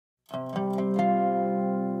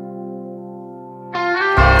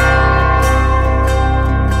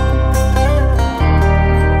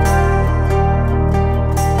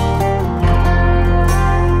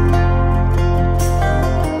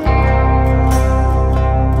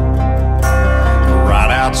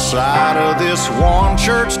Outside of this one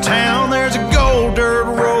church town, there's a gold dirt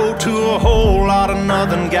road to a whole lot of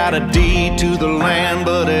nothing. Got a deed to the land,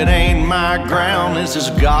 but it ain't my ground. This is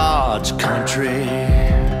God's country.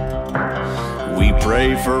 We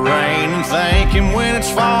pray for rain and thank Him when it's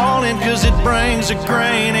falling, 'cause it brings a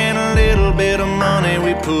grain and a little bit of money.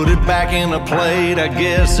 We put it back in a plate, I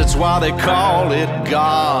guess that's why they call it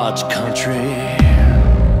God's country.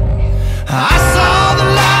 I saw the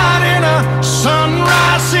light in a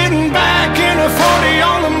sunrise, sitting back in a 40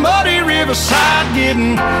 on the muddy riverside,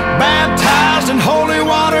 getting baptized in holy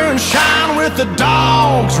water and shine with the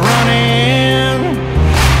dogs running.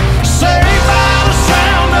 Saved by the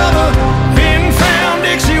sound of a pin-found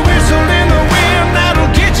Dixie whistle in the wind,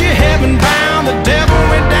 that'll get you heaven bound. The devil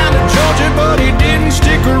went down to Georgia, but he didn't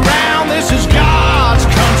stick around. This is God's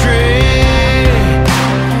country.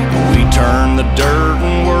 We turn the dirt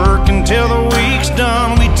and work until the week's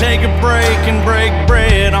done. We take a break and break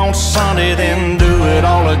bread on Sunday, then do it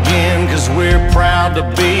all again, 'cause we're proud to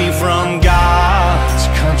be from